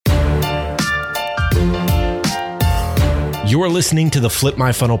You're listening to the Flip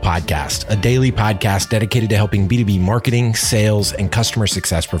My Funnel podcast, a daily podcast dedicated to helping B2B marketing, sales, and customer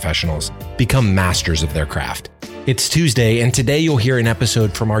success professionals become masters of their craft. It's Tuesday, and today you'll hear an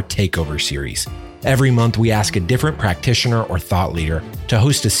episode from our Takeover series. Every month, we ask a different practitioner or thought leader to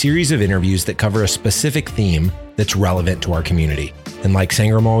host a series of interviews that cover a specific theme that's relevant to our community. And like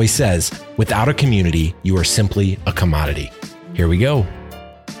Sangram always says, without a community, you are simply a commodity. Here we go.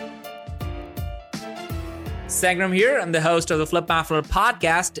 Sangram here. I'm the host of the Flip My Funnel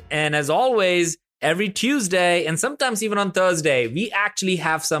podcast. And as always, every Tuesday and sometimes even on Thursday, we actually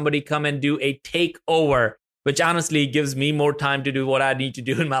have somebody come and do a takeover, which honestly gives me more time to do what I need to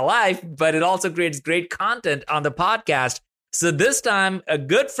do in my life, but it also creates great content on the podcast. So this time, a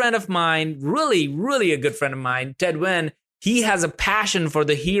good friend of mine, really a good friend of mine, Ted Nguyen, he has a passion for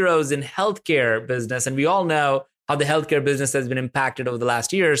the heroes in healthcare business. And we all know how the healthcare business has been impacted over the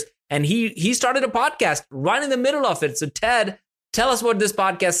last years. And he started a podcast right in the middle of it. So Ted, tell us what this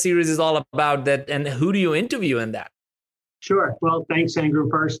podcast series is all about, that, and who do you interview in that? Sure. Well, thanks, Sangram,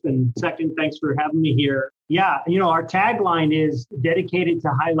 first. And second, thanks for having me here. Yeah, our tagline is dedicated to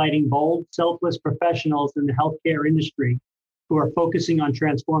highlighting bold, selfless professionals in the healthcare industry who are focusing on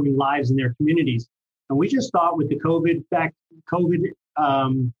transforming lives in their communities. And we just thought with the COVID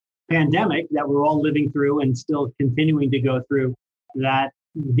pandemic that we're all living through and still continuing to go through, that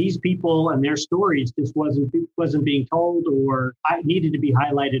these people and their stories just wasn't being told or needed to be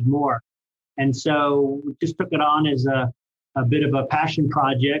highlighted more. And so we just took it on as a bit of a passion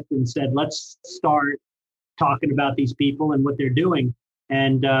project and said, let's start talking about these people and what they're doing.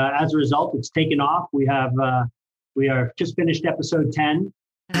 And as a result, it's taken off. We are just finished episode 10.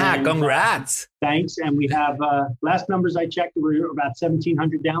 Congrats. Thanks. And we have, last numbers I checked, we're about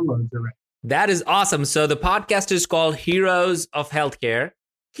 1,700 downloads already. That is awesome. So the podcast is called Heroes of Healthcare.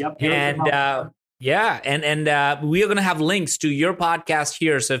 Yep. And we are going to have links to your podcast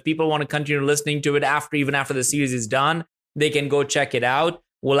here. So if people want to continue listening to it even after the series is done, they can go check it out.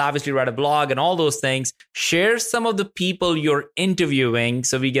 We'll obviously write a blog and all those things. Share some of the people you're interviewing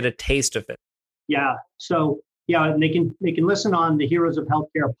so we get a taste of it. Yeah. So and they can listen on the Heroes of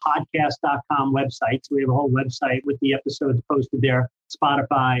Healthcare podcast.com website. So we have a whole website with the episodes posted there,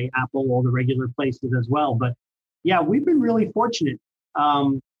 Spotify, Apple, all the regular places as well. But yeah, we've been really fortunate.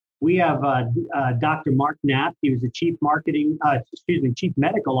 We have Dr. Mark Knapp. He was the chief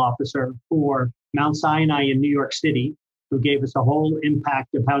medical officer for Mount Sinai in New York City, who gave us a whole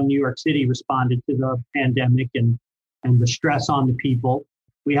impact of how New York City responded to the pandemic and the stress on the people.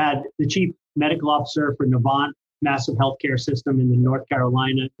 We had the chief medical officer for Novant, massive healthcare system in the North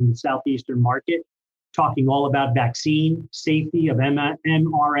Carolina and southeastern market, talking all about vaccine safety of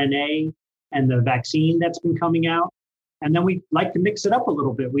mRNA and the vaccine that's been coming out. And then we like to mix it up a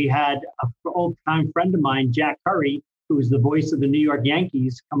little bit. We had an old-time friend of mine, Jack Curry, who is the voice of the New York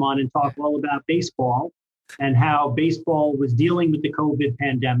Yankees, come on and talk all about baseball and how baseball was dealing with the COVID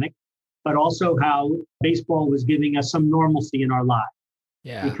pandemic, but also how baseball was giving us some normalcy in our lives.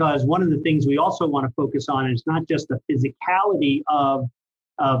 Yeah. Because one of the things we also want to focus on is not just the physicality of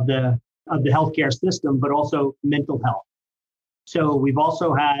the healthcare system, but also mental health. So we've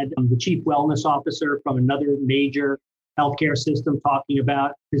also had the chief wellness officer from another major healthcare system talking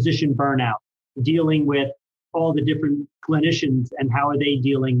about physician burnout, dealing with all the different clinicians and how are they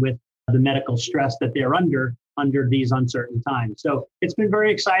dealing with the medical stress that they're under these uncertain times. So it's been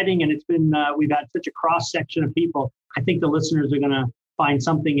very exciting, and it's been we've had such a cross section of people. I think the listeners are going to find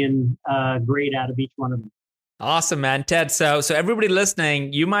something great out of each one of them. Awesome, man. Ted, so everybody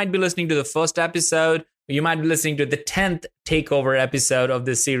listening, you might be listening to the first episode, or you might be listening to the 10th takeover episode of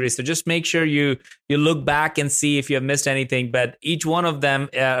this series. So just make sure you look back and see if you have missed anything. But each one of them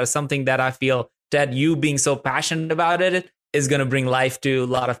is something that I feel, Ted, you being so passionate about it is going to bring life to a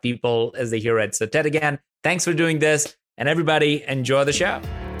lot of people as they hear it. So Ted, again, thanks for doing this, and everybody enjoy the show.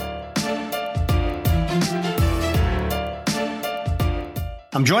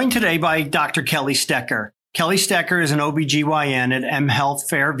 I'm joined today by Dr. Kelly Stecker. Kelly Stecker is an OBGYN at M Health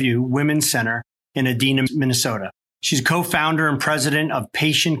Fairview Women's Center in Edina, Minnesota. She's co-founder and president of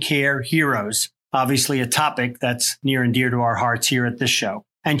Patient Care Heroes, obviously a topic that's near and dear to our hearts here at this show,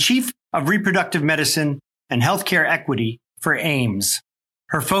 and chief of reproductive medicine and healthcare equity for AIMS.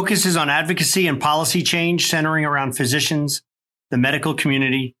 Her focus is on advocacy and policy change centering around physicians, the medical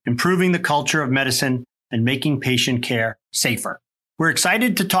community, improving the culture of medicine, and making patient care safer. We're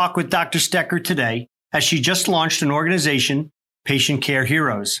excited to talk with Dr. Stecker today as she just launched an organization, Patient Care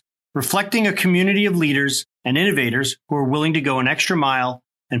Heroes, reflecting a community of leaders and innovators who are willing to go an extra mile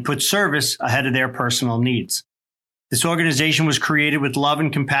and put service ahead of their personal needs. This organization was created with love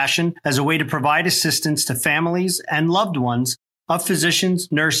and compassion as a way to provide assistance to families and loved ones of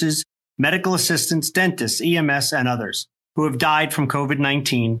physicians, nurses, medical assistants, dentists, EMS, and others who have died from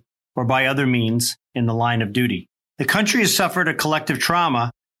COVID-19 or by other means in the line of duty. The country has suffered a collective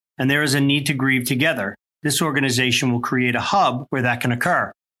trauma, and there is a need to grieve together. This organization will create a hub where that can occur.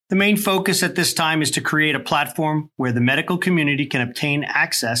 The main focus at this time is to create a platform where the medical community can obtain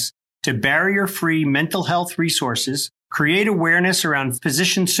access to barrier-free mental health resources, create awareness around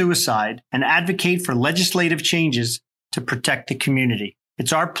physician suicide, and advocate for legislative changes to protect the community.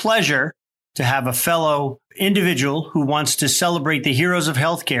 It's our pleasure to have a fellow individual who wants to celebrate the heroes of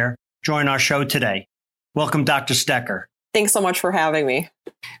healthcare join our show today. Welcome, Dr. Stecker. Thanks so much for having me.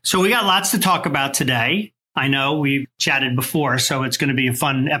 So we got lots to talk about today. I know we chatted before, so it's going to be a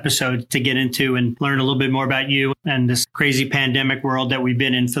fun episode to get into and learn a little bit more about you and this crazy pandemic world that we've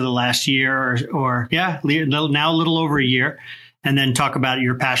been in for the last year or now a little over a year, and then talk about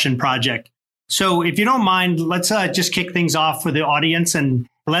your passion project. So if you don't mind, let's just kick things off for the audience and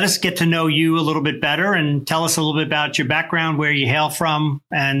let us get to know you a little bit better and tell us a little bit about your background, where you hail from,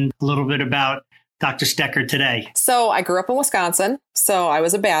 and a little bit about Dr. Stecker today. So I grew up in Wisconsin. So I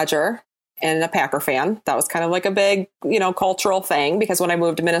was a Badger and a Packer fan. That was kind of like a big, cultural thing, because when I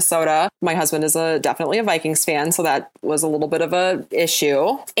moved to Minnesota, my husband is definitely a Vikings fan. So that was a little bit of a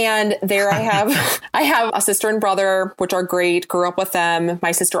issue. And there I have a sister and brother, which are great. Grew up with them.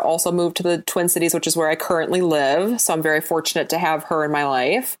 My sister also moved to the Twin Cities, which is where I currently live. So I'm very fortunate to have her in my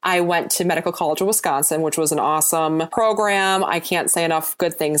life. I went to Medical College of Wisconsin, which was an awesome program. I can't say enough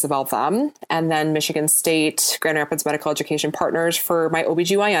good things about them. And then Michigan State Grand Rapids Medical Education Partners for my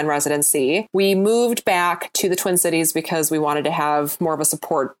OBGYN residency. We moved back to the Twin Cities because we wanted to have more of a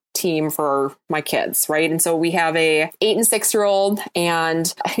support team for my kids, right? And so we have a 8 and 6-year-old,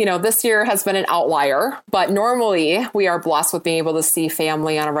 and this year has been an outlier, but normally we are blessed with being able to see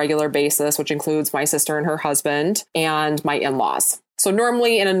family on a regular basis, which includes my sister and her husband and my in-laws. So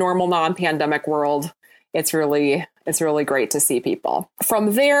normally in a normal non-pandemic world, it's really great to see people.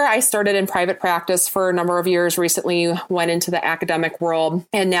 From there, I started in private practice for a number of years, recently went into the academic world,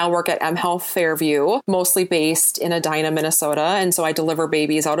 and now work at mHealth Fairview, mostly based in Edina, Minnesota. And so I deliver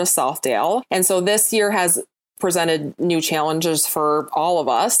babies out of Southdale. And so this year has presented new challenges for all of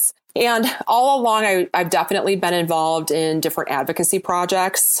us. And all along, I've definitely been involved in different advocacy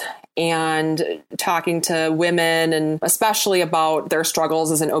projects and talking to women, and especially about their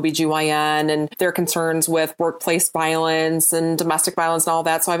struggles as an OBGYN and their concerns with workplace violence and domestic violence and all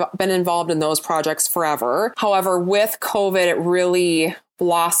that. So I've been involved in those projects forever. However, with COVID, it really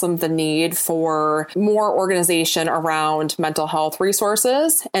blossomed the need for more organization around mental health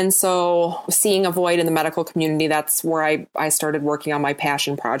resources. And so seeing a void in the medical community, that's where I started working on my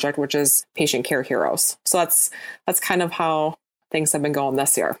passion project, which is Patient Care Heroes. So that's kind of how things have been going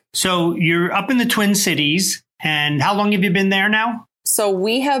this year. So you're up in the Twin Cities, and how long have you been there now? So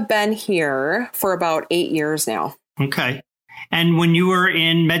we have been here for about 8 years now. Okay. And when you were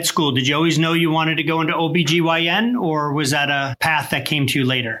in med school, did you always know you wanted to go into OBGYN, or was that a path that came to you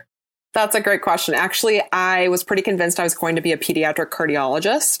later? That's a great question. Actually, I was pretty convinced I was going to be a pediatric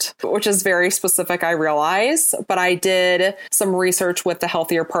cardiologist, which is very specific, I realize. But I did some research with the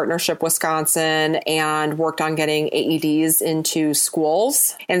Healthier Partnership Wisconsin and worked on getting AEDs into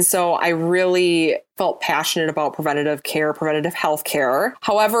schools. And so I really felt passionate about preventative health care.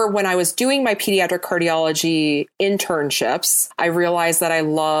 However, when I was doing my pediatric cardiology internships, I realized that I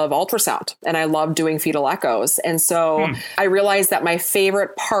love ultrasound and I love doing fetal echoes. And so I realized that my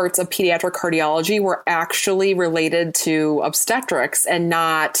favorite parts of pediatric cardiology were actually related to obstetrics and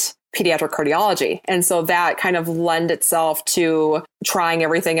not pediatric cardiology. And so that kind of lent itself to trying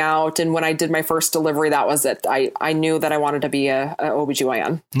everything out. And when I did my first delivery, that was it. I knew that I wanted to be a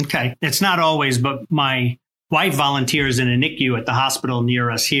OBGYN. Okay. It's not always, but my wife volunteers in a NICU at the hospital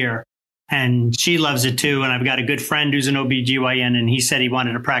near us here, and she loves it too. And I've got a good friend who's an OBGYN, and he said he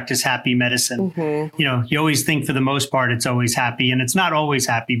wanted to practice happy medicine. Mm-hmm. You always think for the most part, it's always happy, and it's not always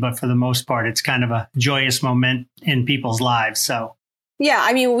happy, but for the most part, it's kind of a joyous moment in people's lives. So yeah,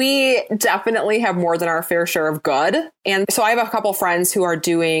 I mean, we definitely have more than our fair share of good. And so I have a couple friends who are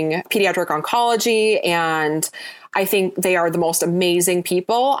doing pediatric oncology, and I think they are the most amazing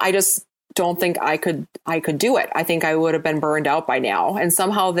people. I just don't think I could do it. I think I would have been burned out by now. And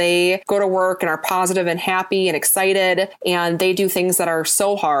somehow they go to work and are positive and happy and excited, and they do things that are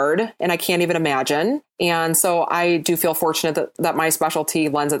so hard and I can't even imagine. And so I do feel fortunate that my specialty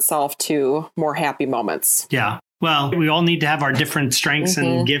lends itself to more happy moments. Yeah. Well, we all need to have our different strengths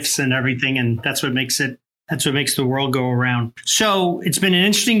and gifts and everything. And that's what makes it That's what makes the world go around. So it's been an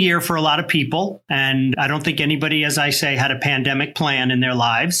interesting year for a lot of people. And I don't think anybody, as I say, had a pandemic plan in their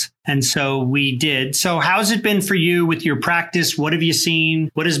lives. And so we did. So how's it been for you with your practice? What have you seen?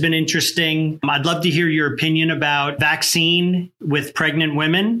 What has been interesting? I'd love to hear your opinion about vaccine with pregnant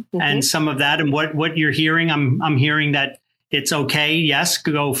women and some of that and what you're hearing. I'm hearing that it's okay. Yes,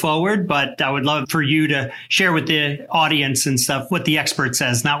 go forward. But I would love for you to share with the audience and stuff what the expert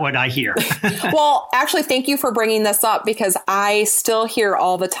says, not what I hear. Well, actually, thank you for bringing this up because I still hear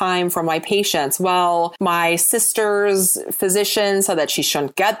all the time from my patients, well, my sister's physician said that she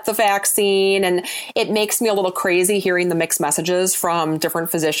shouldn't get the vaccine. And it makes me a little crazy hearing the mixed messages from different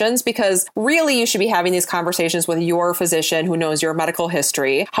physicians because really you should be having these conversations with your physician who knows your medical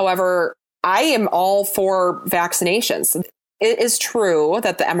history. However, I am all for vaccinations. It is true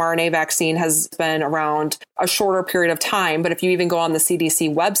that the mRNA vaccine has been around a shorter period of time, but if you even go on the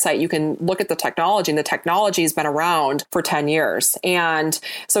CDC website, you can look at the technology, and the technology has been around for 10 years. And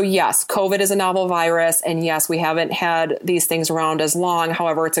so, yes, COVID is a novel virus, and yes, we haven't had these things around as long.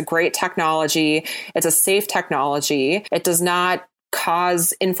 However, it's a great technology. It's a safe technology. It does not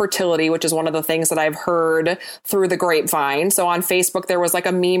cause infertility, which is one of the things that I've heard through the grapevine. So on Facebook, there was like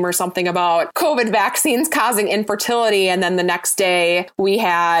a meme or something about COVID vaccines causing infertility. And then the next day we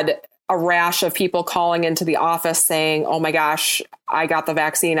had a rash of people calling into the office saying, oh my gosh, I got the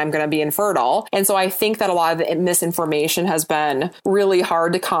vaccine, I'm going to be infertile. And so I think that a lot of the misinformation has been really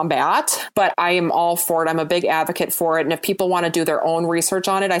hard to combat, but I am all for it. I'm a big advocate for it. And if people want to do their own research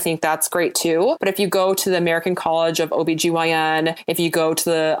on it, I think that's great too. But if you go to the American College of OBGYN, if you go to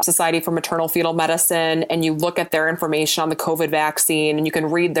the Society for Maternal Fetal Medicine and you look at their information on the COVID vaccine and you can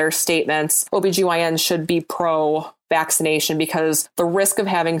read their statements, OBGYN should be pro vaccination because the risk of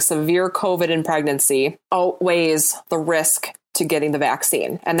having severe COVID in pregnancy outweighs the risk to getting the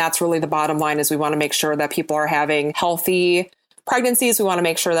vaccine. And that's really the bottom line is we want to make sure that people are having healthy pregnancies. We want to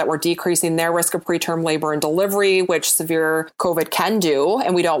make sure that we're decreasing their risk of preterm labor and delivery, which severe COVID can do.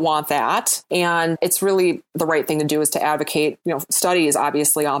 And we don't want that. And it's really the right thing to do is to advocate, studies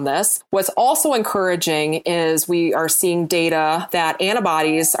obviously on this. What's also encouraging is we are seeing data that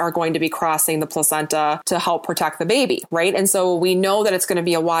antibodies are going to be crossing the placenta to help protect the baby, right? And so we know that it's going to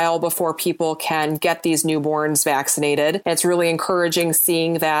be a while before people can get these newborns vaccinated. And it's really encouraging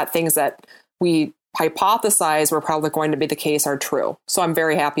seeing that things that we hypothesize were probably going to be the case are true. So I'm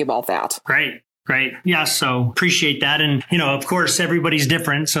very happy about that. Great. Yeah. So appreciate that. And, of course, everybody's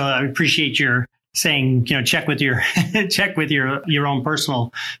different. So I appreciate your saying, check with your own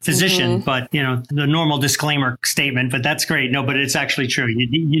personal physician, but, the normal disclaimer statement, but that's great. No, but it's actually true.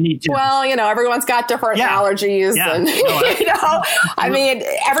 You need to. Well, everyone's got different allergies and, I mean,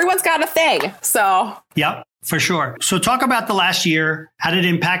 everyone's got a thing. So. Yep. For sure. So talk about the last year. How did it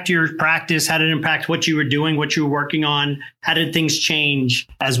impact your practice? How did it impact what you were doing, what you were working on? How did things change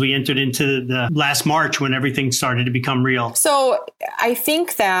as we entered into the last March when everything started to become real? So I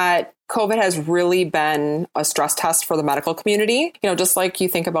think that COVID has really been a stress test for the medical community. Just like you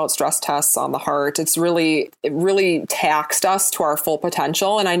think about stress tests on the heart, it really taxed us to our full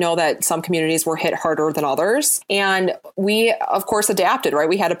potential. And I know that some communities were hit harder than others. And we, of course, adapted, right?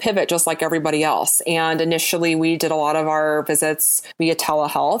 We had to pivot just like everybody else. And initially, we did a lot of our visits via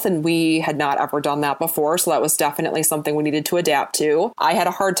telehealth, and we had not ever done that before. So that was definitely something we needed to adapt to. I had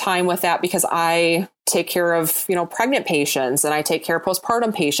a hard time with that because I take care of, pregnant patients and I take care of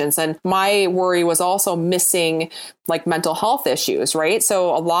postpartum patients. And my worry was also missing like mental health issues, right?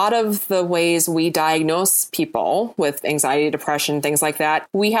 So a lot of the ways we diagnose people with anxiety, depression, things like that,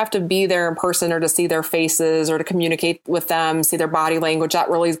 we have to be there in person or to see their faces or to communicate with them, see their body language. That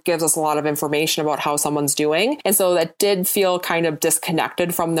really gives us a lot of information about how someone's doing. And so that did feel kind of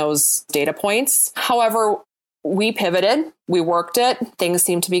disconnected from those data points. However, we pivoted, we worked it, things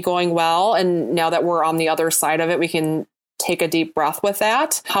seem to be going well. And now that we're on the other side of it, we can take a deep breath with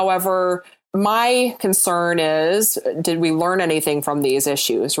that. However, my concern is, did we learn anything from these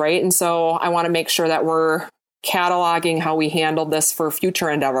issues, right? And so I want to make sure that we're cataloging how we handled this for future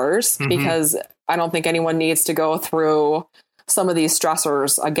endeavors, because I don't think anyone needs to go through some of these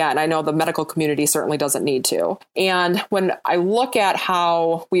stressors again. I know the medical community certainly doesn't need to. And when I look at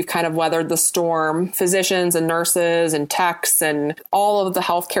how we've kind of weathered the storm, physicians and nurses and techs and all of the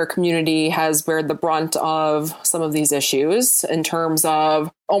healthcare community has bared the brunt of some of these issues in terms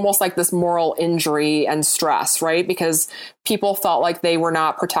of almost like this moral injury and stress, right? Because people felt like they were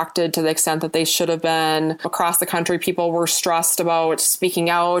not protected to the extent that they should have been. Across the country, people were stressed about speaking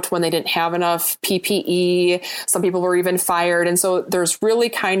out when they didn't have enough PPE. Some people were even fired. And so there's really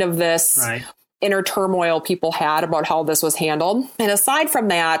kind of this inner turmoil people had about how this was handled. And aside from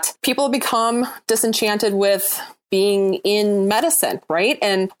that, people have become disenchanted with being in medicine, right?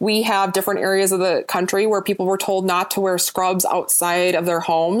 And we have different areas of the country where people were told not to wear scrubs outside of their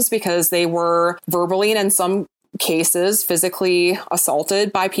homes because they were verbally and in some cases physically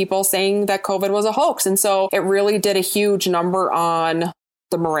assaulted by people saying that COVID was a hoax. And so it really did a huge number on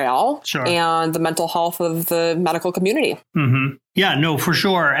the morale and the mental health of the medical community. Mm-hmm. Yeah, no, for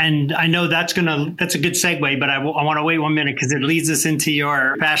sure. And I know that's a good segue, but I want to wait 1 minute because it leads us into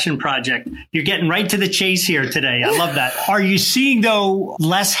your passion project. You're getting right to the chase here today. I love that. Are you seeing, though,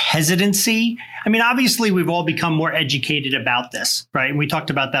 less hesitancy? I mean, obviously, we've all become more educated about this, right? And we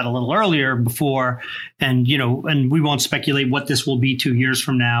talked about that a little earlier before. And, and we won't speculate what this will be 2 years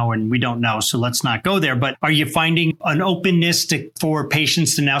from now. And we don't know. So let's not go there. But are you finding an openness for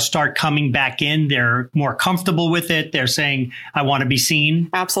patients to now start coming back in? They're more comfortable with it. They're saying, I want to be seen.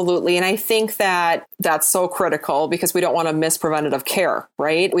 Absolutely. And I think that that's so critical because we don't want to miss preventative care,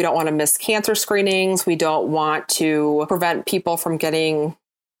 right? We don't want to miss cancer screenings. We don't want to prevent people from getting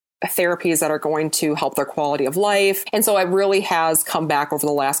therapies that are going to help their quality of life. And so it really has come back over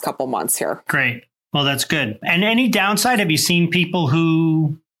the last couple months here. Great. Well, that's good. And any downside? Have you seen people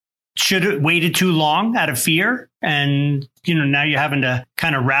who should have waited too long out of fear? And, now you're having to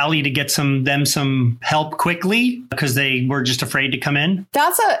kind of rally to get some help quickly because they were just afraid to come in?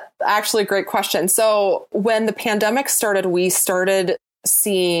 That's actually a great question. So when the pandemic started, we started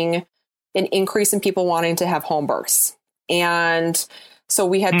seeing an increase in people wanting to have home births. And so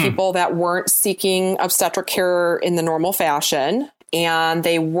we had people that weren't seeking obstetric care in the normal fashion, and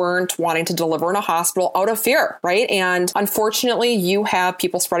they weren't wanting to deliver in a hospital out of fear, right? And unfortunately, you have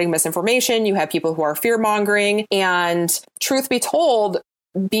people spreading misinformation. You have people who are fear mongering. And truth be told,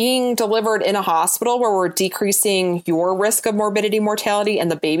 being delivered in a hospital where we're decreasing your risk of morbidity mortality and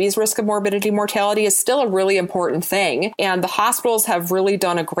the baby's risk of morbidity mortality is still a really important thing. And the hospitals have really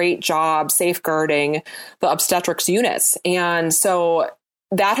done a great job safeguarding the obstetrics units. And so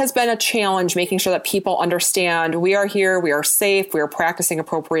that has been a challenge, making sure that people understand we are here, we are safe, we are practicing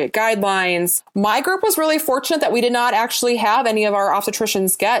appropriate guidelines. My group was really fortunate that we did not actually have any of our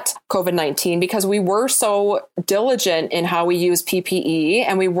obstetricians get COVID-19 because we were so diligent in how we use PPE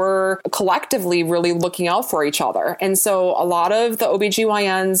and we were collectively really looking out for each other. And so a lot of the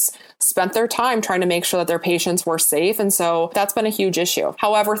OBGYNs spent their time trying to make sure that their patients were safe. And so that's been a huge issue.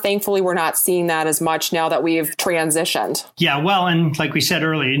 However, thankfully, we're not seeing that as much now that we've transitioned. Yeah, well, and like we said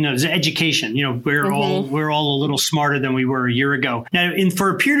earlier, it's education. We're all a little smarter than we were a year ago. Now,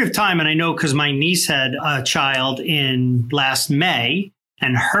 for a period of time, and I know because my niece had a child in last May,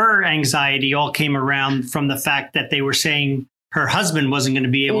 and her anxiety all came around from the fact that they were saying her husband wasn't going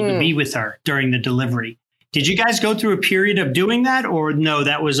to be able to be with her during the delivery. Did you guys go through a period of doing that, or no?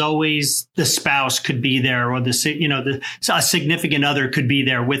 That was always the spouse could be there, or a significant other could be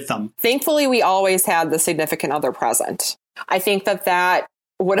there with them. Thankfully, we always had the significant other present. I think that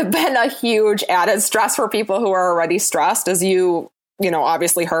would have been a huge added stress for people who are already stressed, as you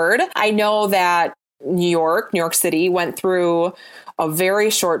obviously heard. I know that New York City went through a very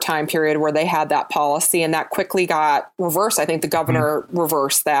short time period where they had that policy, and that quickly got reversed. I think the governor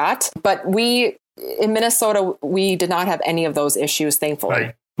reversed that, but in Minnesota, we did not have any of those issues, thankfully.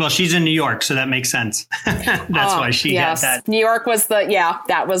 Right. Well, she's in New York, so that makes sense. That's why she had that. New York was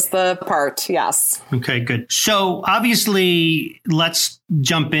that was the part. Yes. Okay, good. So obviously, let's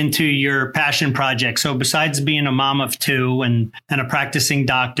jump into your passion project. So besides being a mom of two and a practicing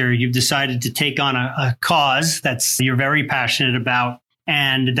doctor, you've decided to take on a cause you're very passionate about.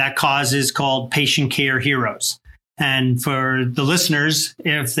 And that cause is called Patient Care Heroes. And for the listeners,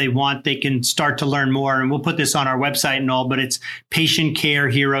 if they want, they can start to learn more. And we'll put this on our website and all, but it's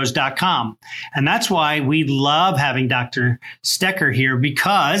patientcareheroes.com. And that's why we love having Dr. Stecker here,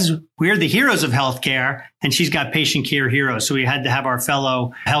 because we're the heroes of healthcare and she's got Patient Care Heroes. So we had to have our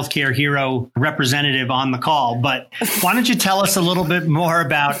fellow healthcare hero representative on the call. But why don't you tell us a little bit more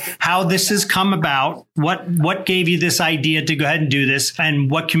about how this has come about? What gave you this idea to go ahead and do this? And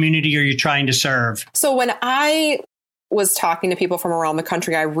what community are you trying to serve? So when I was talking to people from around the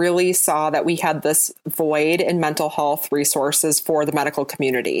country, I really saw that we had this void in mental health resources for the medical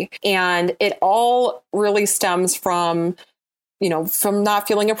community. And it all really stems from not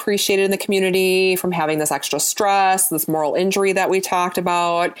feeling appreciated in the community, from having this extra stress, this moral injury that we talked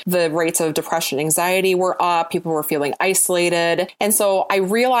about. The rates of depression, anxiety were up. People were feeling isolated. And so I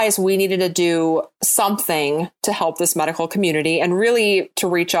realized we needed to do something to help this medical community and really to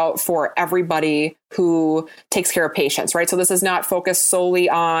reach out for everybody who takes care of patients, right? So this is not focused solely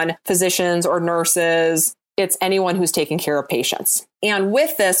on physicians or nurses it's anyone who's taking care of patients. And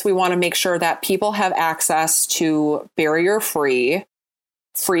with this, we want to make sure that people have access to barrier-free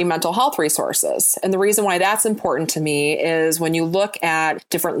mental health resources. And the reason why that's important to me is when you look at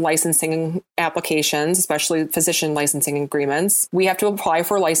different licensing applications, especially physician licensing agreements, we have to apply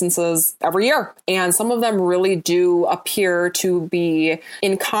for licenses every year. And some of them really do appear to be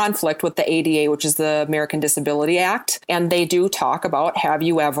in conflict with the ADA, which is the American Disability Act. And they do talk about, have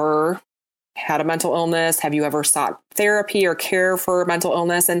you ever had a mental illness? Have you ever sought therapy or care for mental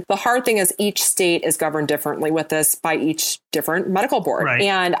illness? And the hard thing is each state is governed differently with this by each different medical board. Right.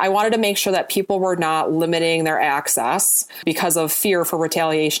 And I wanted to make sure that people were not limiting their access because of fear for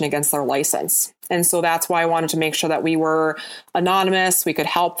retaliation against their license. And so that's why I wanted to make sure that we were anonymous, we could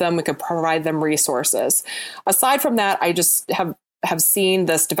help them, we could provide them resources. Aside from that, I just have seen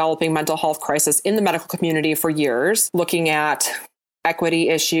this developing mental health crisis in the medical community for years, looking at equity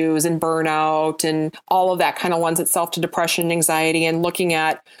issues and burnout and all of that kind of lends itself to depression and anxiety, and looking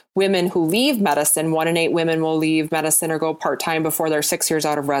at women who leave medicine. 1 in 8 women will leave medicine or go part-time before they're 6 years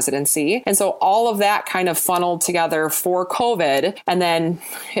out of residency. And so all of that kind of funneled together for COVID. And then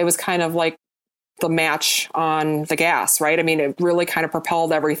it was kind of like the match on the gas, right? I mean, it really kind of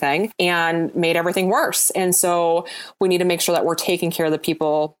propelled everything and made everything worse. And so we need to make sure that we're taking care of the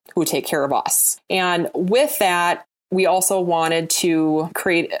people who take care of us. And with that, we also wanted to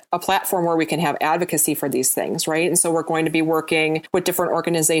create a platform where we can have advocacy for these things, right? And so we're going to be working with different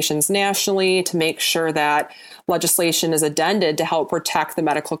organizations nationally to make sure that legislation is addended to help protect the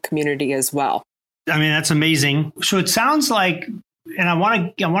medical community as well. I mean, that's amazing. So it sounds like, and I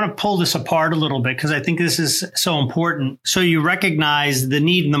want to pull this apart a little bit because I think this is so important. So you recognize the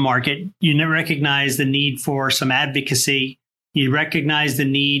need in the market. You recognize the need for some advocacy. You recognize the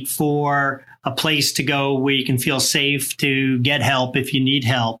need for a place to go where you can feel safe to get help if you need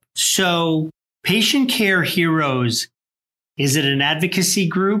help. So Patient Care Heroes, is it an advocacy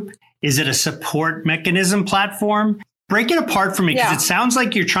group? Is it a support mechanism platform? Break it apart for me, because it sounds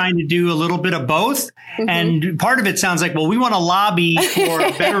like you're trying to do a little bit of both. Mm-hmm. And part of it sounds like, well, we want to lobby for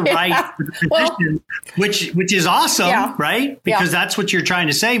better rights for the physician, which is awesome, right? Because that's what you're trying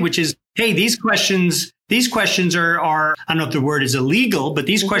to say, which is, hey, these questions are, I don't know if the word is illegal, but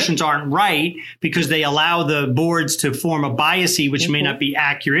these questions aren't right because they allow the boards to form a biasy, which may not be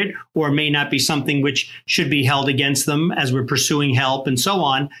accurate or may not be something which should be held against them as we're pursuing help and so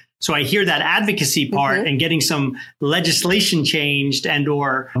on. So I hear that advocacy part and getting some legislation changed and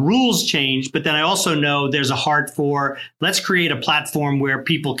or rules changed. But then I also know there's a heart for, let's create a platform where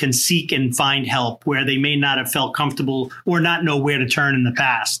people can seek and find help where they may not have felt comfortable or not know where to turn in the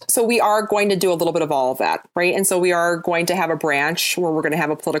past. So we are going to do a little bit of all of that, right? And so we are going to have a branch where we're going to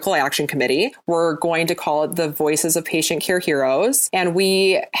have a political action committee. We're going to call it the Voices of Patient Care Heroes. And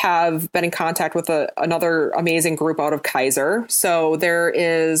we have been in contact with another amazing group out of Kaiser. So there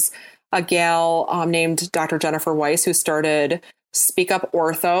is a gal named Dr. Jennifer Weiss, who started Speak Up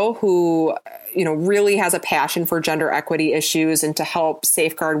Ortho, who, really has a passion for gender equity issues and to help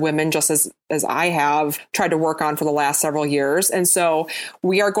safeguard women, just as I have tried to work on for the last several years. And so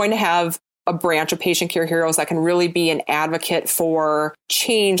we are going to have a branch of Patient Care Heroes that can really be an advocate for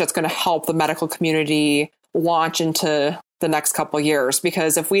change that's going to help the medical community launch into the next couple of years.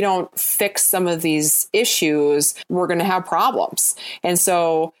 Because if we don't fix some of these issues, we're going to have problems. And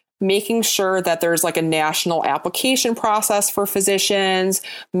so making sure that there's like a national application process for physicians,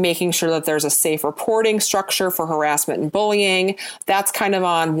 making sure that there's a safe reporting structure for harassment and bullying, that's kind of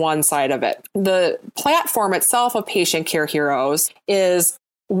on one side of it. The platform itself of Patient Care Heroes is,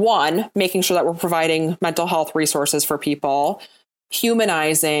 one, making sure that we're providing mental health resources for people,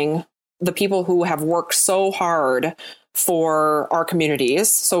 humanizing the people who have worked so hard for our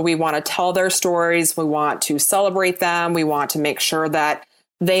communities. So we want to tell their stories. We want to celebrate them. We want to make sure that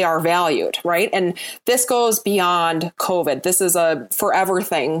they are valued, right? And this goes beyond COVID. This is a forever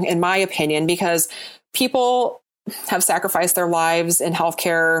thing, in my opinion, because people have sacrificed their lives in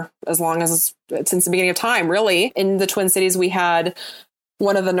healthcare since the beginning of time, really. In the Twin Cities, we had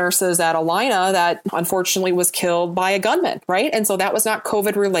one of the nurses at Allina that unfortunately was killed by a gunman, right? And so that was not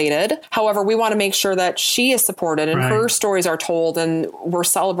COVID related. However, we want to make sure that she is supported and her stories are told and we're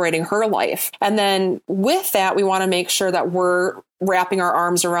celebrating her life. And then with that, we want to make sure that we're wrapping our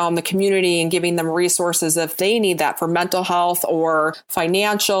arms around the community and giving them resources if they need that for mental health or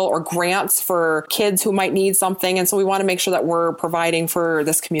financial or grants for kids who might need something. And so we want to make sure that we're providing for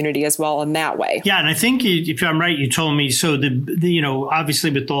this community as well in that way. Yeah. And I think if I'm right, you told me, so obviously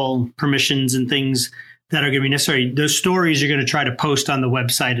with all permissions and things that are going to be necessary, those stories you're going to try to post on the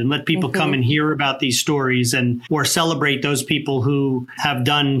website and let people come and hear about these stories or celebrate those people who have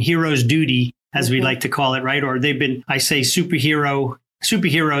done hero's duty as we like to call it, right? Or they've been, I say, superheroes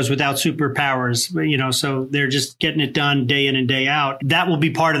without superpowers, so they're just getting it done day in and day out. That will be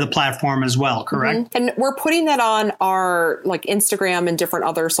part of the platform as well, correct? And we're putting that on our Instagram and different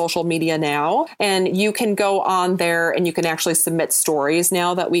other social media now. And you can go on there and you can actually submit stories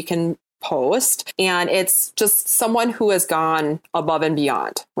now that we can post. And it's just someone who has gone above and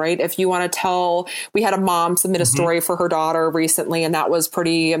beyond, right? If you want to tell, we had a mom submit a story for her daughter recently, and that was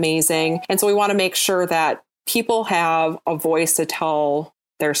pretty amazing. And so we want to make sure that people have a voice to tell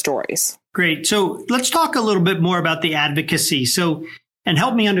their stories. Great. So let's talk a little bit more about the advocacy. And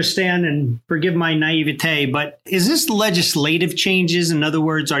help me understand, and forgive my naivete, but is this legislative changes? In other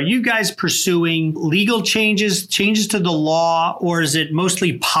words, are you guys pursuing legal changes to the law, or is it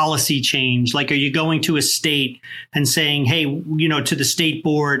mostly policy change? Like, are you going to a state and saying, hey, to the state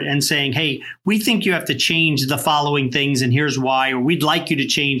board and saying, hey, we think you have to change the following things and here's why, or we'd like you to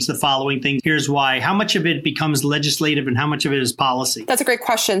change the following things, here's why? How much of it becomes legislative and how much of it is policy? That's a great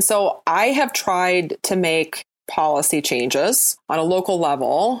question. So I have tried to make policy changes on a local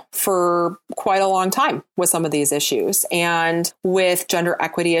level for quite a long time with some of these issues, and with gender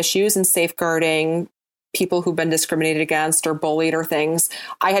equity issues and safeguarding people who've been discriminated against or bullied or things.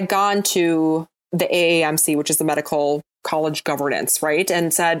 I had gone to the AAMC, which is the Medical College Governance, right?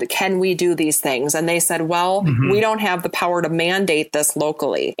 And said, can we do these things? And they said, well, we don't have the power to mandate this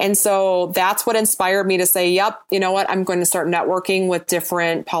locally. And so that's what inspired me to say, yep, you know what? I'm going to start networking with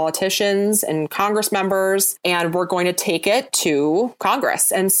different politicians and Congress members, and we're going to take it to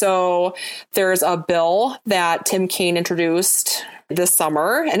Congress. And so there's a bill that Tim Kaine introduced this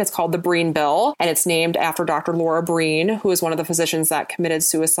summer, and it's called the Breen Bill, and it's named after Dr. Laura Breen, who is one of the physicians that committed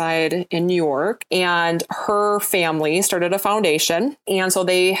suicide in New York. And her family started a foundation, and so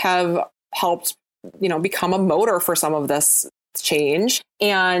they have helped, become a motor for some of this change.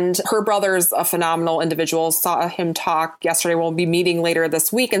 And her brother's a phenomenal individual. Saw him talk yesterday. We'll be meeting later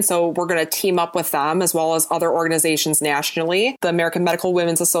this week. And so we're going to team up with them as well as other organizations nationally. The American Medical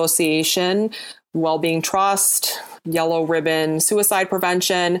Women's Association, Wellbeing Trust, Yellow Ribbon, Suicide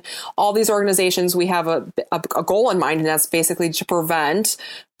Prevention, all these organizations, we have a goal in mind, and that's basically to prevent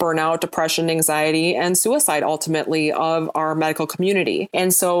burnout, depression, anxiety, and suicide ultimately of our medical community.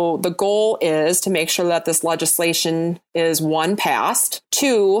 And so the goal is to make sure that this legislation is, one, passed.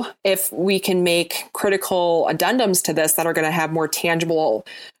 Two, if we can make critical addendums to this that are going to have more tangible,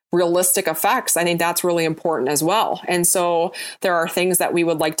 realistic effects, I think that's really important as well. And so there are things that we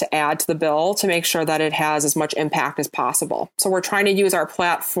would like to add to the bill to make sure that it has as much impact as possible. So we're trying to use our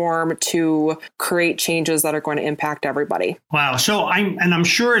platform to create changes that are going to impact everybody. Wow. So I'm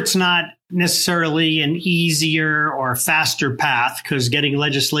sure it's not necessarily an easier or faster path, because getting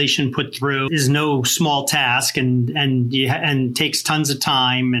legislation put through is no small task and takes tons of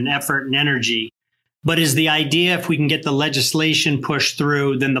time and effort and energy. But is the idea, if we can get the legislation pushed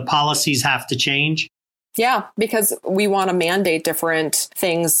through, then the policies have to change? Yeah, because we want to mandate different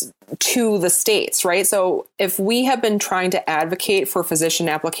things to the states, right? So if we have been trying to advocate for physician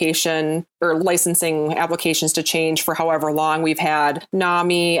application or licensing applications to change for however long, we've had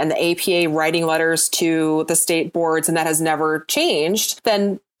NAMI and the APA writing letters to the state boards, and that has never changed,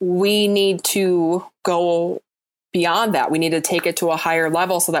 then we need to go beyond that. We need to take it to a higher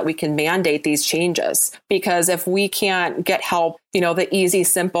level so that we can mandate these changes. Because if we can't get help, the easy,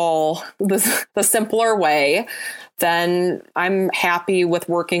 simple, the simpler way, then I'm happy with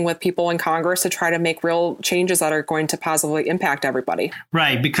working with people in Congress to try to make real changes that are going to positively impact everybody.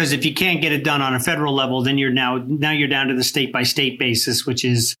 Right. Because if you can't get it done on a federal level, then you're now you're down to the state by state basis, which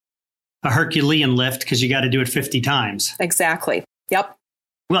is a Herculean lift because you got to do it 50 times. Exactly. Yep.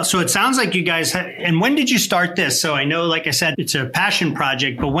 Well, so it sounds like you guys and when did you start this? So I know, like I said, it's a passion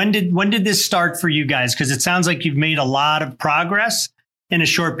project, but when did this start for you guys? Because it sounds like you've made a lot of progress in a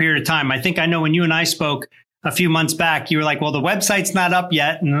short period of time. I think I know when you and I spoke a few months back, you were like, well, the website's not up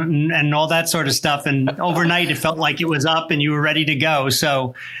yet and all that sort of stuff. And overnight, it felt like it was up and you were ready to go.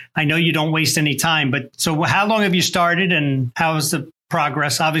 So I know you don't waste any time. But so how long have you started and how's the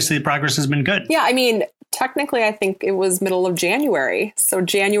progress? Obviously, the progress has been good. Yeah, I mean, technically, I think it was middle of January. So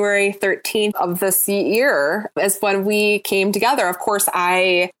January 13th of this year is when we came together. Of course,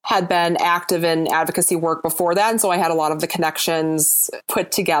 I had been active in advocacy work before that. And so I had a lot of the connections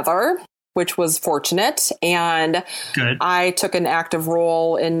put together, which was fortunate. And good. I took an active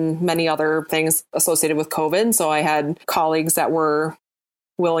role in many other things associated with COVID. So I had colleagues that were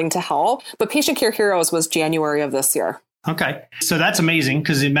willing to help. But Patient Care Heroes was January of this year. Okay. So that's amazing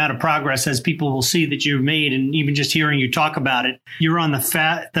because the amount of progress, as people will see that you've made, and even just hearing you talk about it, you're on the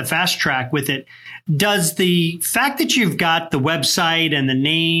fast track with it. Does the fact that you've got the website and the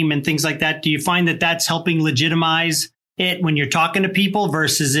name and things like that, do you find that that's helping legitimize it when you're talking to people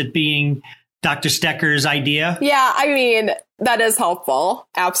versus it being Dr. Stekker's idea? Yeah, I mean, that is helpful.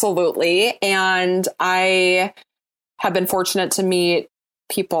 Absolutely. And I have been fortunate to meet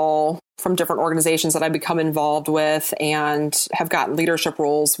people from different organizations that I've become involved with and have gotten leadership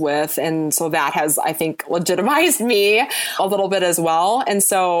roles with. And so that has, I think, legitimized me a little bit as well. And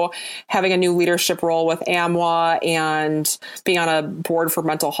so having a new leadership role with AMWA and being on a board for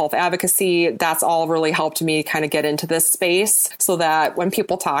mental health advocacy, that's all really helped me kind of get into this space so that when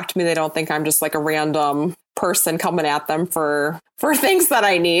people talk to me, they don't think I'm just like a random person coming at them for things that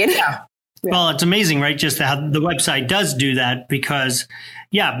I need. Yeah. Well, it's amazing, right? Just how the website does do that because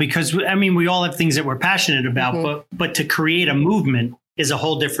I mean, we all have things that we're passionate about, but to create a movement is a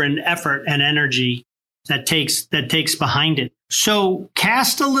whole different effort and energy that takes behind it. So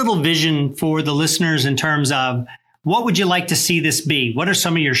cast a little vision for the listeners in terms of what would you like to see this be? What are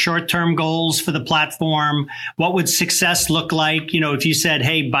some of your short-term goals for the platform? What would success look like? If you said,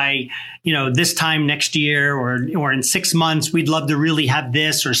 hey, by, this time next year or in 6 months, we'd love to really have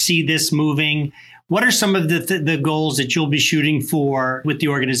this or see this moving. What are some of the goals that you'll be shooting for with the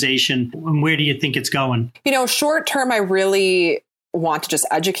organization? And where do you think it's going? Short term, I really want to just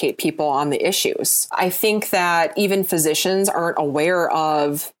educate people on the issues. I think that even physicians aren't aware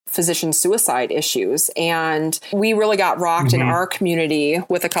of physician suicide issues. And we really got rocked in our community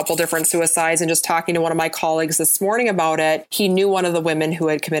with a couple different suicides. And just talking to one of my colleagues this morning about it, he knew one of the women who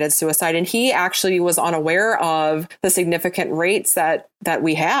had committed suicide, and he actually was unaware of the significant rates that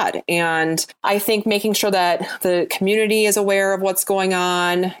we had. And I think making sure that the community is aware of what's going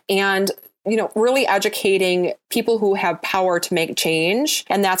on and really educating people who have power to make change.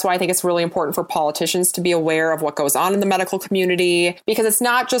 And that's why I think it's really important for politicians to be aware of what goes on in the medical community, because it's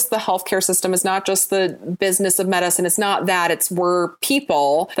not just the healthcare system. It's not just the business of medicine. It's not that. We're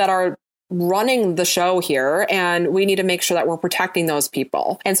people that are running the show here, and we need to make sure that we're protecting those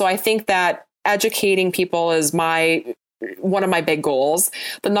people. And so I think that educating people is one of my big goals.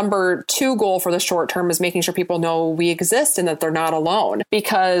 The number 2 goal for the short term is making sure people know we exist and that they're not alone,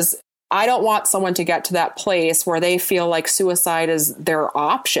 because I don't want someone to get to that place where they feel like suicide is their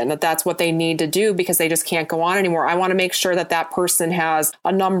option, that that's what they need to do because they just can't go on anymore. I want to make sure that that person has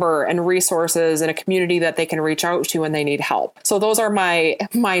a number and resources and a community that they can reach out to when they need help. So those are my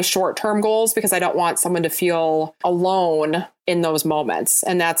short-term goals, because I don't want someone to feel alone in those moments.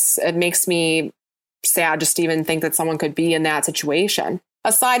 And it makes me sad just to even think that someone could be in that situation.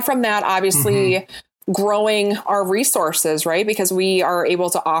 Aside from that, obviously, growing our resources, right? Because we are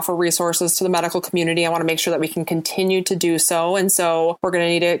able to offer resources to the medical community. I want to make sure that we can continue to do so. And so we're going to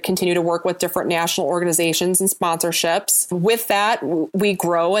need to continue to work with different national organizations and sponsorships. With that, we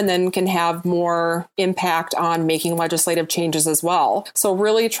grow and then can have more impact on making legislative changes as well. So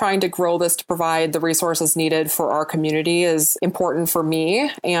really trying to grow this to provide the resources needed for our community is important for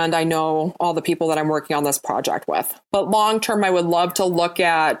me. And I know all the people that I'm working on this project with. But long term, I would love to look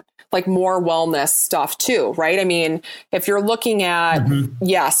at like more wellness stuff too, right? I mean, if you're looking at,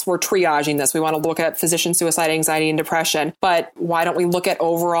 yes, we're triaging this. We want to look at physician suicide, anxiety, and depression, but why don't we look at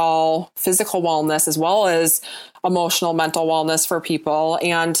overall physical wellness as well as emotional, mental wellness for people?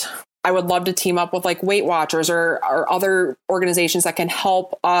 And I would love to team up with like Weight Watchers or other organizations that can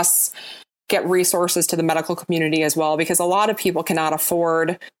help us get resources to the medical community as well, because a lot of people cannot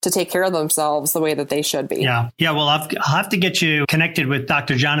afford to take care of themselves the way that they should be. Yeah. Well, I'll have to get you connected with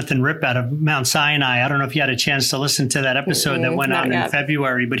Dr. Jonathan Ripp out of Mount Sinai. I don't know if you had a chance to listen to that episode that went on in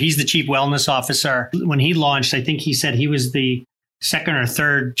February, but he's the chief wellness officer. When he launched, I think he said he was the second or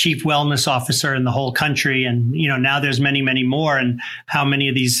third chief wellness officer in the whole country. And, now there's many, many more, and how many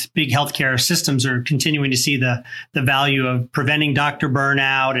of these big healthcare systems are continuing to see the value of preventing doctor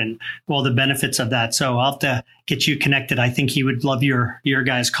burnout and all the benefits of that. So I'll have to get you connected. I think he would love your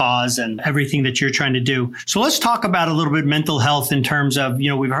guys' cause and everything that you're trying to do. So let's talk about a little bit mental health in terms of,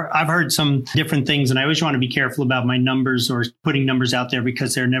 I've heard some different things, and I always want to be careful about my numbers or putting numbers out there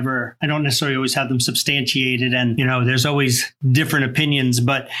because I don't necessarily always have them substantiated. And, there's always different opinions,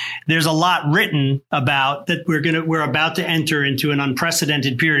 but there's a lot written about that we're about to enter into an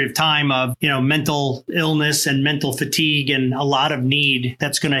unprecedented period of time of, mental illness and mental fatigue and a lot of need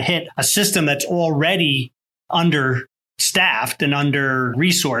that's going to hit a system that's already under understaffed and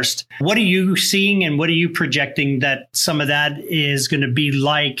under-resourced. What are you seeing and what are you projecting that some of that is going to be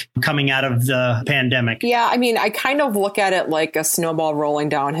like coming out of the pandemic? Yeah, I mean, I kind of look at it like a snowball rolling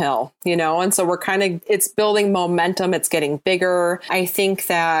downhill, and so it's building momentum. It's getting bigger. I think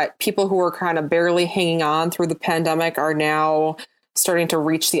that people who were kind of barely hanging on through the pandemic are now starting to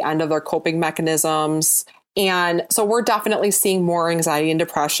reach the end of their coping mechanisms. And so we're definitely seeing more anxiety and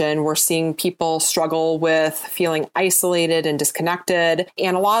depression. We're seeing people struggle with feeling isolated and disconnected.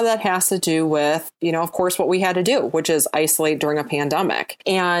 And a lot of that has to do with, of course, what we had to do, which is isolate during a pandemic.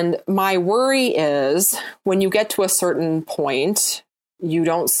 And my worry is when you get to a certain point, you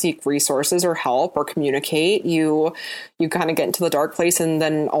don't seek resources or help or communicate. You kind of get into the dark place, and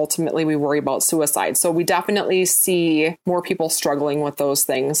then ultimately we worry about suicide. So we definitely see more people struggling with those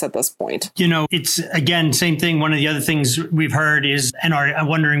things at this point. It's, again, same thing. One of the other things we've heard is, and I'm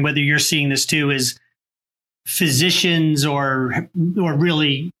wondering whether you're seeing this too, is physicians or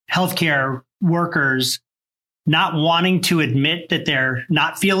really healthcare workers not wanting to admit that they're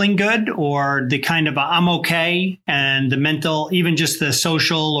not feeling good, or the kind of I'm okay, and the mental, even just the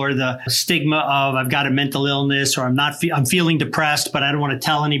social or the stigma of I've got a mental illness, or I'm feeling depressed, but I don't want to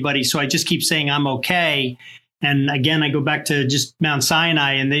tell anybody. So I just keep saying I'm okay. And again, I go back to just Mount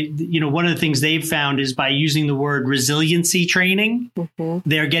Sinai, and they, one of the things they've found is by using the word resiliency training,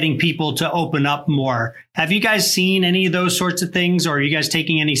 they're getting people to open up more. Have you guys seen any of those sorts of things, or are you guys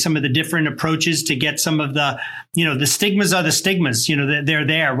taking some of the different approaches to get some of the, the stigmas are the stigmas, they're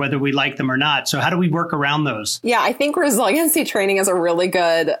there, whether we like them or not. So how do we work around those? Yeah, I think resiliency training is a really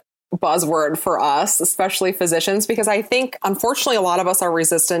good buzzword for us, especially physicians, because I think, unfortunately, a lot of us are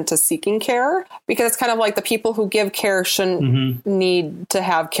resistant to seeking care, because it's kind of like the people who give care shouldn't need to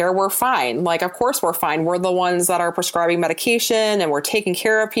have care. We're fine. Like, of course, we're fine. We're the ones that are prescribing medication and we're taking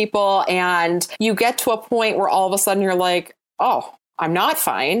care of people. And you get to a point where all of a sudden you're like, oh, I'm not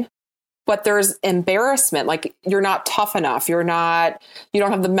fine. But there's embarrassment, like you're not tough enough. You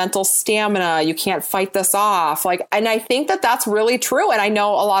don't have the mental stamina. You can't fight this off. And I think that that's really true. And I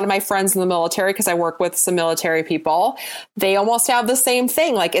know a lot of my friends in the military, because I work with some military people, they almost have the same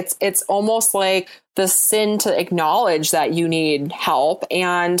thing. Like it's almost like the sin to acknowledge that you need help.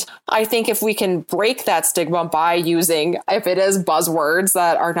 And I think if we can break that stigma by using, if it is buzzwords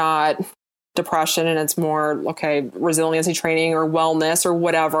that are not depression and it's more, resiliency training or wellness or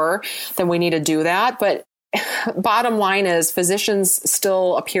whatever, then we need to do that. But bottom line is physicians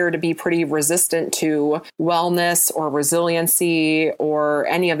still appear to be pretty resistant to wellness or resiliency or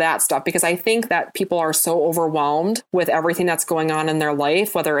any of that stuff, because I think that people are so overwhelmed with everything that's going on in their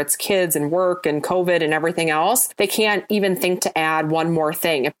life, whether it's kids and work and COVID and everything else, they can't even think to add one more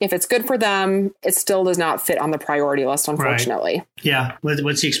thing. If it's good for them, it still does not fit on the priority list, unfortunately. Right. Yeah.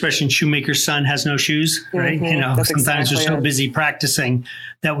 What's the expression? Shoemaker's son has no shoes, right? That's sometimes exactly we're so busy practicing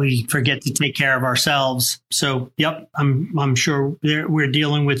that we forget to take care of ourselves. So, yep, I'm sure we're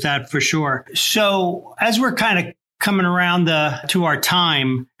dealing with that for sure. So as we're kind of coming around to our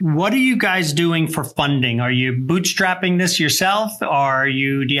time, what are you guys doing for funding? Are you bootstrapping this yourself? Do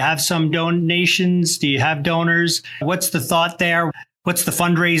you have some donations? Do you have donors? What's the thought there? What's the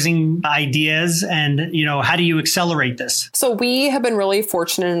fundraising ideas, and, how do you accelerate this? So we have been really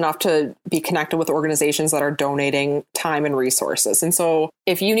fortunate enough to be connected with organizations that are donating time and resources. And so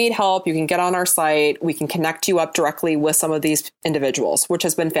if you need help, you can get on our site. We can connect you up directly with some of these individuals, which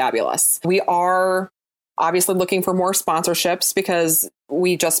has been fabulous. We are obviously looking for more sponsorships, because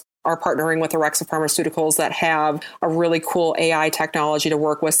we just are partnering with Arexa Pharmaceuticals that have a really cool AI technology to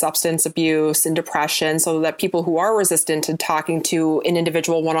work with substance abuse and depression, so that people who are resistant to talking to an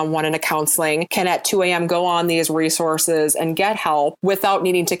individual one-on-one in a counseling can at 2 a.m. go on these resources and get help without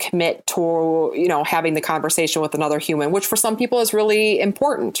needing to commit to, having the conversation with another human, which for some people is really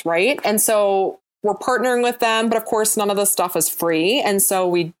important, right? And so we're partnering with them, but of course, none of this stuff is free. And so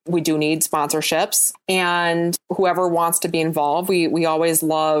we do need sponsorships, and whoever wants to be involved, we always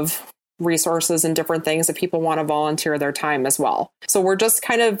love resources and different things that people want to volunteer their time as well. So we're just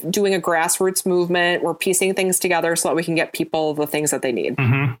kind of doing a grassroots movement. We're piecing things together so that we can get people the things that they need.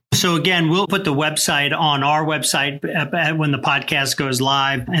 Mm-hmm. So again, we'll put the website on our website when the podcast goes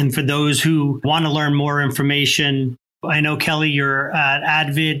live. And for those who want to learn more information, I know, Kelly, you're at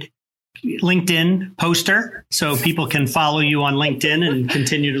Advid LinkedIn poster, so people can follow you on LinkedIn and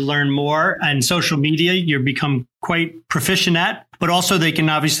continue to learn more. And social media, you've become quite proficient at, but also they can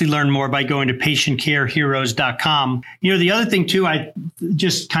obviously learn more by going to patientcareheroes.com. The other thing too, I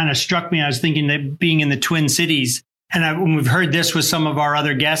just kind of struck me, I was thinking that being in the Twin Cities, and we've heard this with some of our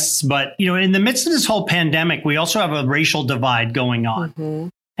other guests, but in the midst of this whole pandemic, we also have a racial divide going on. Mm-hmm.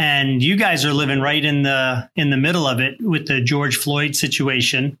 And you guys are living right in the middle of it with the George Floyd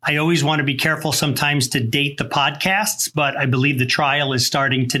situation. I always want to be careful sometimes to date the podcasts, but I believe the trial is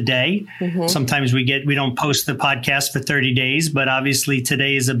starting today. Mm-hmm. Sometimes we don't post the podcast for 30 days, but obviously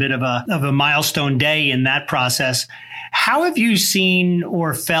today is a bit of a milestone day in that process. How have you seen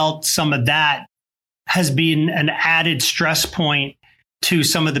or felt some of that has been an added stress point to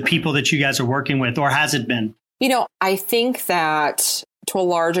some of the people that you guys are working with, or has it been? I think that to a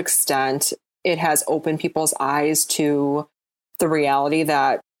large extent, it has opened people's eyes to the reality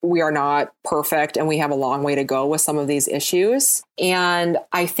that we are not perfect and we have a long way to go with some of these issues. And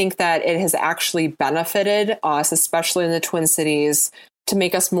I think that it has actually benefited us, especially in the Twin Cities, to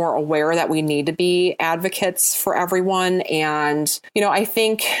make us more aware that we need to be advocates for everyone. And, I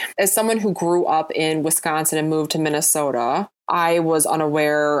think as someone who grew up in Wisconsin and moved to Minnesota, I was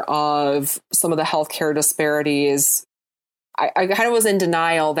unaware of some of the healthcare disparities. I kind of was in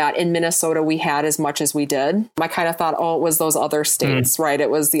denial that in Minnesota we had as much as we did. I kind of thought, it was those other states, right? It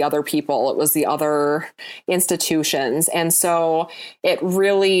was the other people. It was the other institutions. And so it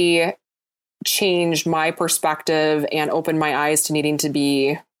really changed my perspective and opened my eyes to needing to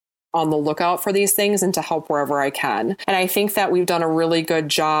be on the lookout for these things and to help wherever I can. And I think that we've done a really good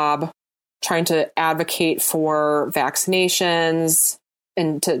job trying to advocate for vaccinations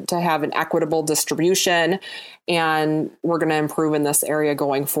and to have an equitable distribution. And we're going to improve in this area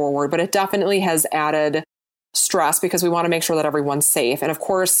going forward. But it definitely has added stress because we want to make sure that everyone's safe. And of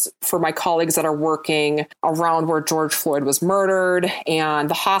course, for my colleagues that are working around where George Floyd was murdered and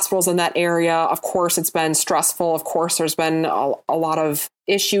the hospitals in that area, of course, it's been stressful. Of course, there's been a lot of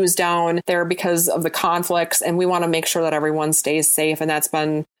issues down there because of the conflicts. And we want to make sure that everyone stays safe. And that's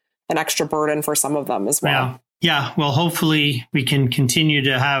been an extra burden for some of them as well. Yeah. Well, hopefully we can continue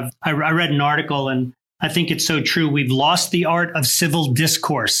to have, I read an article and I think it's so true. We've lost the art of civil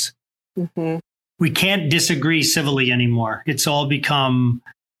discourse. Mm-hmm. We can't disagree civilly anymore. It's all become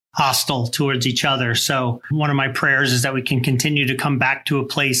hostile towards each other. So one of my prayers is that we can continue to come back to a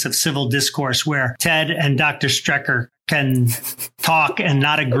place of civil discourse where Ted and Dr. Strecker can talk and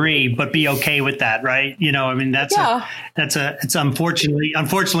not agree, but be okay with that, right? It's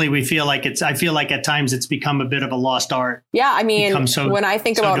unfortunately, we feel like I feel like at times it's become a bit of a lost art. Yeah. I mean, when I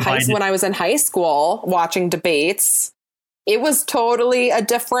think about when I was in high school watching debates, it was totally a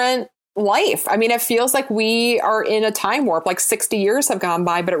different life. I mean, it feels like we are in a time warp, like 60 years have gone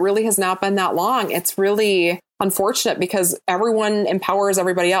by, but it really has not been that long. It's really unfortunate because everyone empowers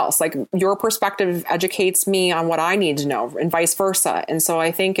everybody else. Like your perspective educates me on what I need to know and vice versa. And so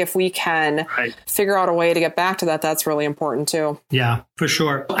I think if we can figure out a way to get back to that, that's really important too. Yeah, for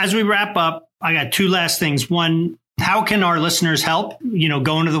sure. As we wrap up, I got two last things. One, how can our listeners help?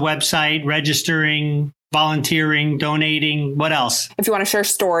 Going to the website, registering, volunteering, donating, what else? If you want to share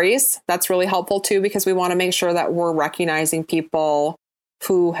stories, that's really helpful too, because we want to make sure that we're recognizing people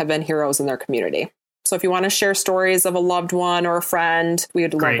who have been heroes in their community. So if you want to share stories of a loved one or a friend, we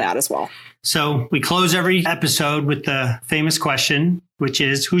would love that as well. So we close every episode with the famous question, which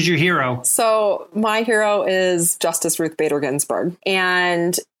is, who's your hero? So my hero is Justice Ruth Bader Ginsburg.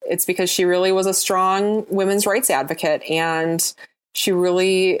 And it's because she really was a strong women's rights advocate. And she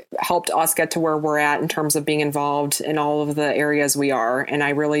really helped us get to where we're at in terms of being involved in all of the areas we are. And I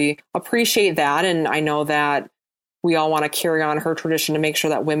really appreciate that. And I know that we all want to carry on her tradition to make sure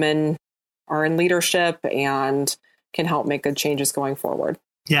that women are in leadership and can help make good changes going forward.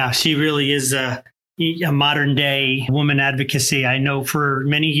 Yeah, she really is a modern day woman advocacy. I know for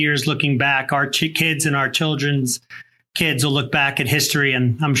many years looking back, our kids and our children's kids will look back at history,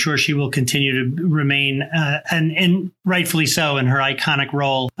 and I'm sure she will continue to remain, and rightfully so, in her iconic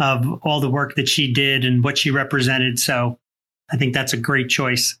role of all the work that she did and what she represented. So I think that's a great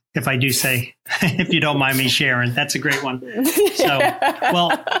choice, if I do say, if you don't mind me sharing. That's a great one. So, well,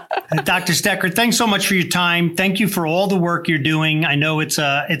 Dr. Stecker, thanks so much for your time. Thank you for all the work you're doing. I know it's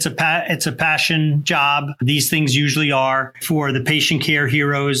a passion job. These things usually are for the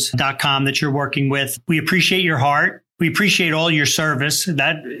patientcareheroes.com that you're working with. We appreciate your heart. We appreciate all your service.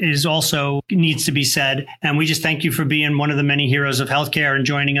 That is also needs to be said. And we just thank you for being one of the many heroes of healthcare and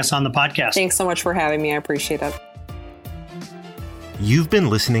joining us on the podcast. Thanks so much for having me. I appreciate it. You've been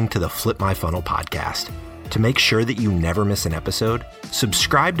listening to the Flip My Funnel podcast. To make sure that you never miss an episode,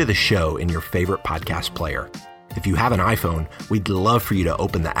 subscribe to the show in your favorite podcast player. If you have an iPhone, we'd love for you to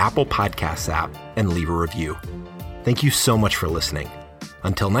open the Apple Podcasts app and leave a review. Thank you so much for listening.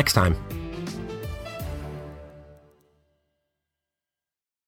 Until next time.